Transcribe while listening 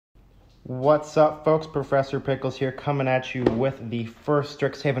What's up, folks? Professor Pickles here, coming at you with the first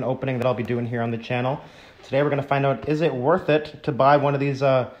Strixhaven opening that I'll be doing here on the channel. Today we're going to find out, is it worth it to buy one of these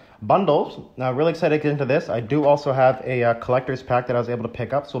bundles? Now, really excited to get into this. I do also have a collector's pack that I was able to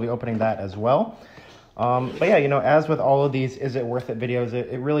pick up, so we'll be opening that as well. But yeah, as with all of these is it worth it videos,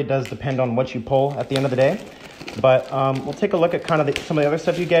 it really does depend on what you pull at the end of the day. But we'll take a look at kind of some of the other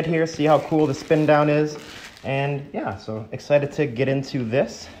stuff you get here, see how cool the spin down is. And yeah, so excited to get into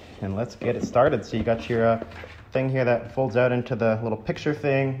this. And let's get it started. So you got your thing here that folds out into the little picture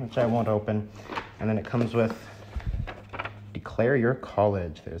thing, which I won't open. And then it comes with Declare Your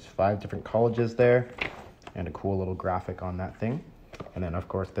College. There's 5 different colleges there and a cool little graphic on that thing. And then, of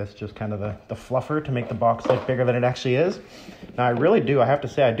course, this just kind of the fluffer to make the box look bigger than it actually is. Now, I have to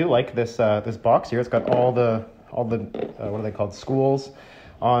say, I do like this this box here. It's got all the what are they called, schools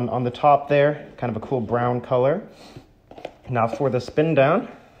on the top there. Kind of a cool brown color. Now, for the spin down,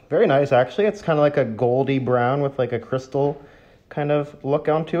 very nice, actually. It's kind of like a goldy brown with like a crystal kind of look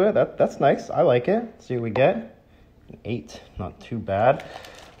onto it. That's nice. I like it. Let's see what we get. An 8, not too bad.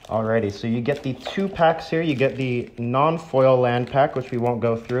 Alrighty, so you get the 2 packs here. You get the non-foil land pack, which we won't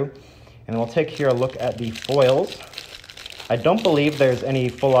go through. And we'll take here a look at the foils. I don't believe there's any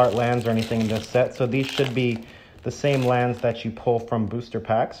full art lands or anything in this set, so these should be the same lands that you pull from booster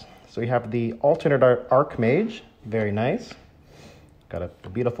packs. So we have the alternate art Archmage. Very nice. Got a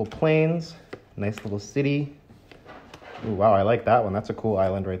beautiful plains, nice little city. Ooh, wow, I like that one. That's a cool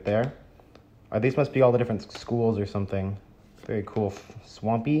island right there. These must be all the different schools or something. Very cool.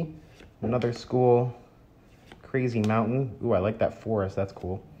 Swampy, another school. Crazy mountain. Ooh, I like that forest. That's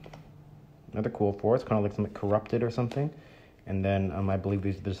cool. Another cool forest, kind of like something corrupted or something. And then I believe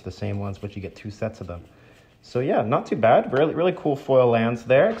these are just the same ones, but you get 2 sets of them. So yeah, not too bad. Really cool foil lands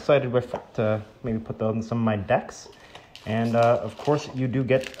there. Excited to maybe put those in some of my decks. And of course, you do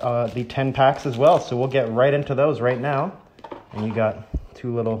get the 10 packs as well. So we'll get right into those right now. And you got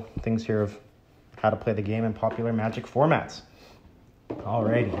 2 little things here of how to play the game in popular Magic formats.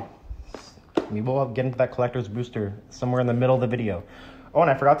 Alrighty. We will get into that collector's booster somewhere in the middle of the video. Oh, and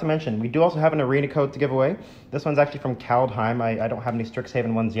I forgot to mention, we do also have an arena code to give away. This one's actually from Kaldheim. I don't have any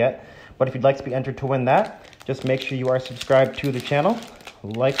Strixhaven ones yet. But if you'd like to be entered to win that, just make sure you are subscribed to the channel,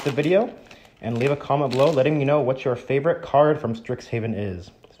 like the video, and leave a comment below letting me know what your favorite card from Strixhaven is.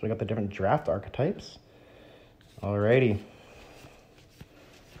 So we got the different draft archetypes. Alrighty.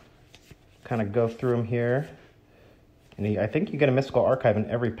 Kind of go through them here. And I think you get a Mystical Archive in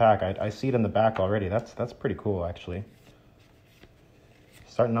every pack. I see it in the back already. That's pretty cool, actually.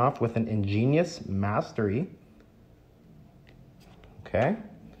 Starting off with an Ingenious Mastery. Okay.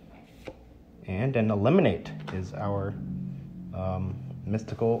 And an Eliminate is our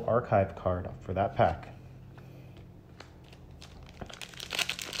Mystical Archive card for that pack.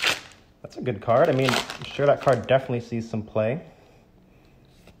 That's a good card. I mean, I'm sure that card definitely sees some play.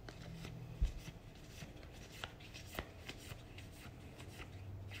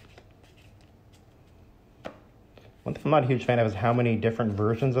 One thing I'm not a huge fan of is how many different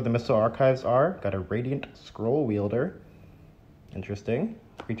versions of the Mystical Archives are. Got a Radiant Scroll Wielder. Interesting.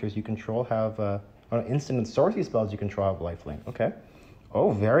 Creatures you control have instant and sorcery spells you control have lifelink. Okay.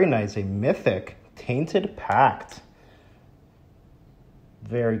 Oh, very nice. A Mythic Tainted Pact.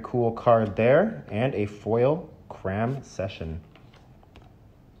 Very cool card there. And a foil Cram Session.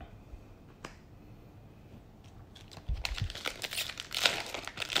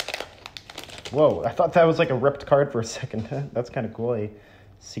 Whoa, I thought that was like a ripped card for a second. That's kind of cool. A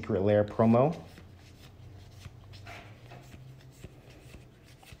Secret Lair promo.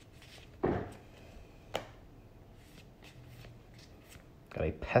 Got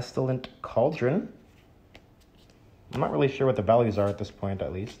a Pestilent Cauldron. I'm not really sure what the values are at this point,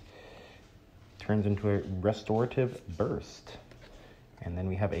 at least. Turns into a Restorative Burst. And then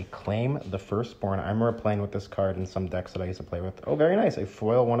we have a Claim the Firstborn. I remember playing with this card in some decks that I used to play with. Oh, very nice. A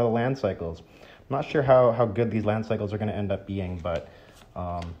foil one of the land cycles. I'm not sure how good these land cycles are going to end up being, but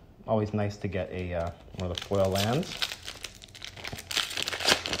always nice to get a one of the foil lands.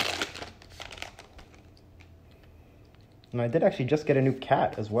 And I did actually just get a new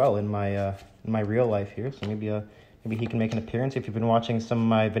cat as well in my real life here, so maybe he can make an appearance. If you've been watching some of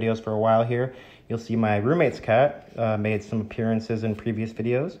my videos for a while here, you'll see my roommate's cat made some appearances in previous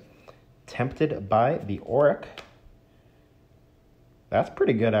videos. Tempted by the Auric. That's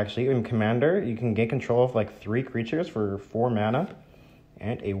pretty good, actually. In Commander, you can gain control of like 3 creatures for 4 mana.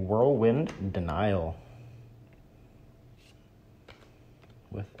 And a Whirlwind Denial.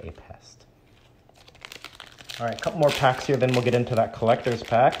 With a Pest. Alright, a couple more packs here, then we'll get into that collector's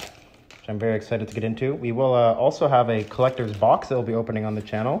pack, which I'm very excited to get into. We will also have a collector's box that will be opening on the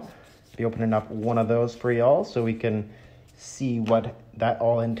channel. be opening up one of those for y'all so we can see what that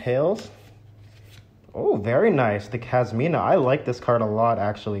all entails. Oh, very nice. The Kazmina. I like this card a lot,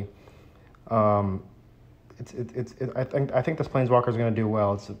 actually. I think this Planeswalker is going to do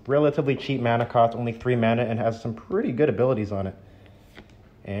well. It's a relatively cheap mana cost, only 3 mana, and has some pretty good abilities on it.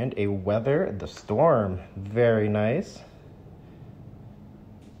 And a Weather the Storm. Very nice.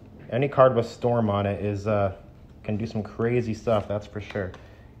 Any card with Storm on it is can do some crazy stuff, that's for sure.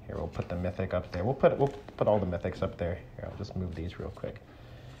 Here, we'll put the Mythic up there. We'll put all the Mythics up there. Here, I'll just move these real quick.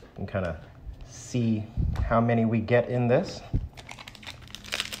 You can kind of see how many we get in this.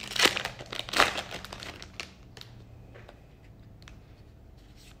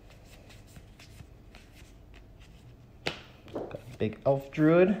 Got a big Elf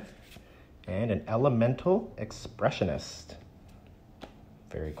Druid and an Elemental Expressionist.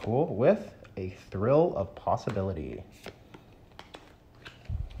 Very cool, with a Thrill of Possibility.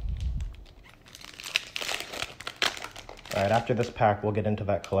 All right, after this pack, we'll get into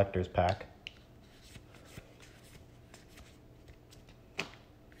that collector's pack.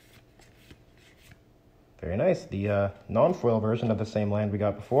 Very nice. The non-foil version of the same land we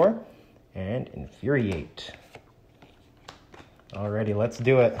got before. And Infuriate. Alrighty, let's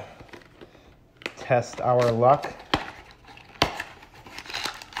do it. Test our luck.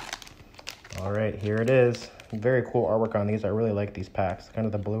 Alright, here it is. Very cool artwork on these. I really like these packs. Kind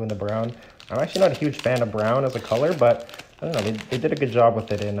of the blue and the brown. I'm actually not a huge fan of brown as a color, but I don't know, they did a good job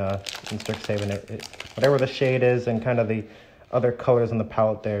with it in Strixhaven. Whatever the shade is and kind of the other colors in the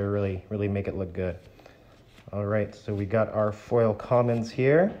palette there really make it look good. All right, so we got our foil commons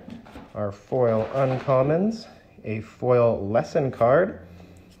here, our foil uncommons, a foil lesson card.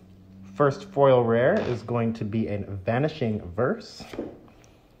 First foil rare is going to be a Vanishing Verse.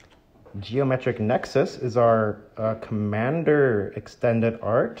 Geometric Nexus is our Commander extended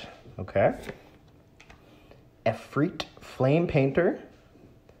art. Okay. Efreet Flame Painter.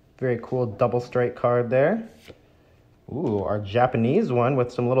 Very cool double strike card there. Ooh, our Japanese one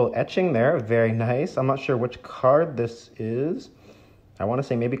with some little etching there. Very nice. I'm not sure which card this is. I want to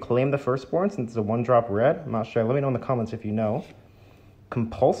say maybe Claim the Firstborn since it's a 1-drop red. I'm not sure. Let me know in the comments if you know.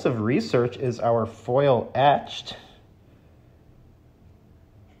 Compulsive Research is our foil etched.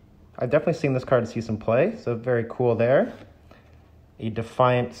 I've definitely seen this card see some play, so very cool there. A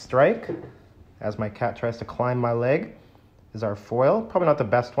Defiant Strike, as my cat tries to climb my leg, is our foil. Probably not the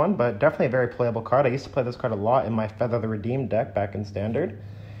best one, but definitely a very playable card. I used to play this card a lot in my Feather the Redeemed deck back in Standard.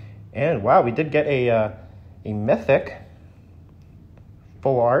 And wow, we did get a Mythic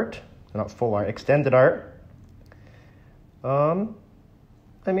full art, not full art, extended art. I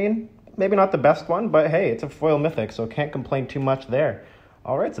mean, maybe not the best one, but hey, it's a foil Mythic, so can't complain too much there.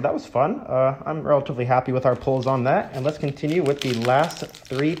 All right, so that was fun. I'm relatively happy with our pulls on that. And let's continue with the last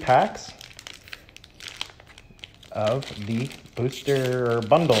 3 packs of the booster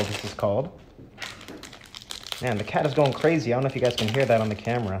bundle, this is called. Man, the cat is going crazy. I don't know if you guys can hear that on the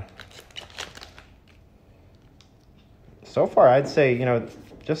camera. So far, I'd say,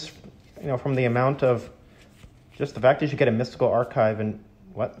 just, from the amount of, just the fact that you get a Mystical Archive and,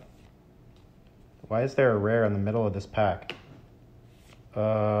 what? Why is there a rare in the middle of this pack?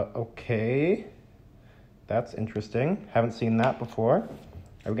 Okay. That's interesting. Haven't seen that before.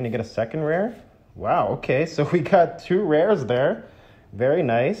 Are we going to get a second rare? Wow, okay, so we got 2 rares there. Very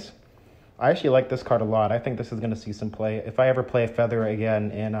nice. I actually like this card a lot. I think this is going to see some play. If I ever play Feather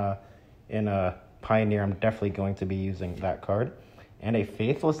again in a Pioneer, I'm definitely going to be using that card. And a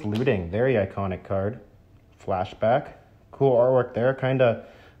Faithless Looting, very iconic card. Flashback. Cool artwork there, kind of,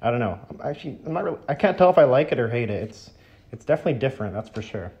 I don't know. I'm not really, I can't tell if I like it or hate it. It's definitely different, that's for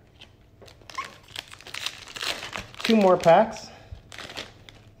sure. 2 more packs.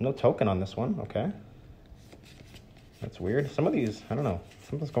 No token on this one, okay. That's weird. Some of these, I don't know.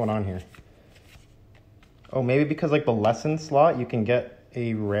 Something's going on here. Oh, maybe because like the lesson slot, you can get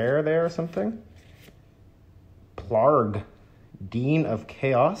a rare there or something. Plarg, Dean of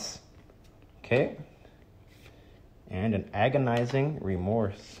Chaos. Okay. And an Agonizing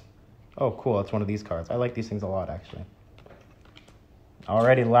Remorse. Oh, cool. It's one of these cards. I like these things a lot, actually.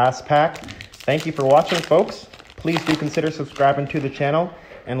 Alrighty, last pack. Thank you for watching, folks. Please do consider subscribing to the channel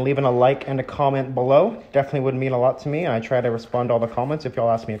and leaving a like and a comment below. Definitely would mean a lot to me. I try to respond to all the comments if y'all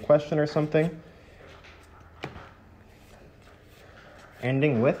ask me a question or something.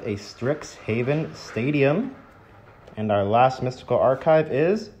 Ending with a Strixhaven Stadium. And our last Mystical Archive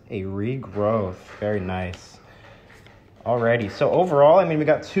is a Regrowth. Very nice. Alrighty, so overall, I mean, we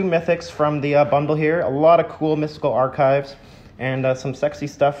got 2 Mythics from the bundle here. A lot of cool Mystical Archives and some sexy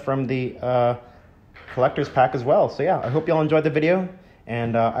stuff from the collector's pack as well. So yeah, I hope y'all enjoyed the video.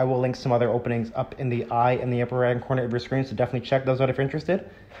 And I will link some other openings up in the eye in the upper right corner of your screen, so definitely check those out if you're interested.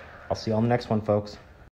 I'll see you on the next one, folks.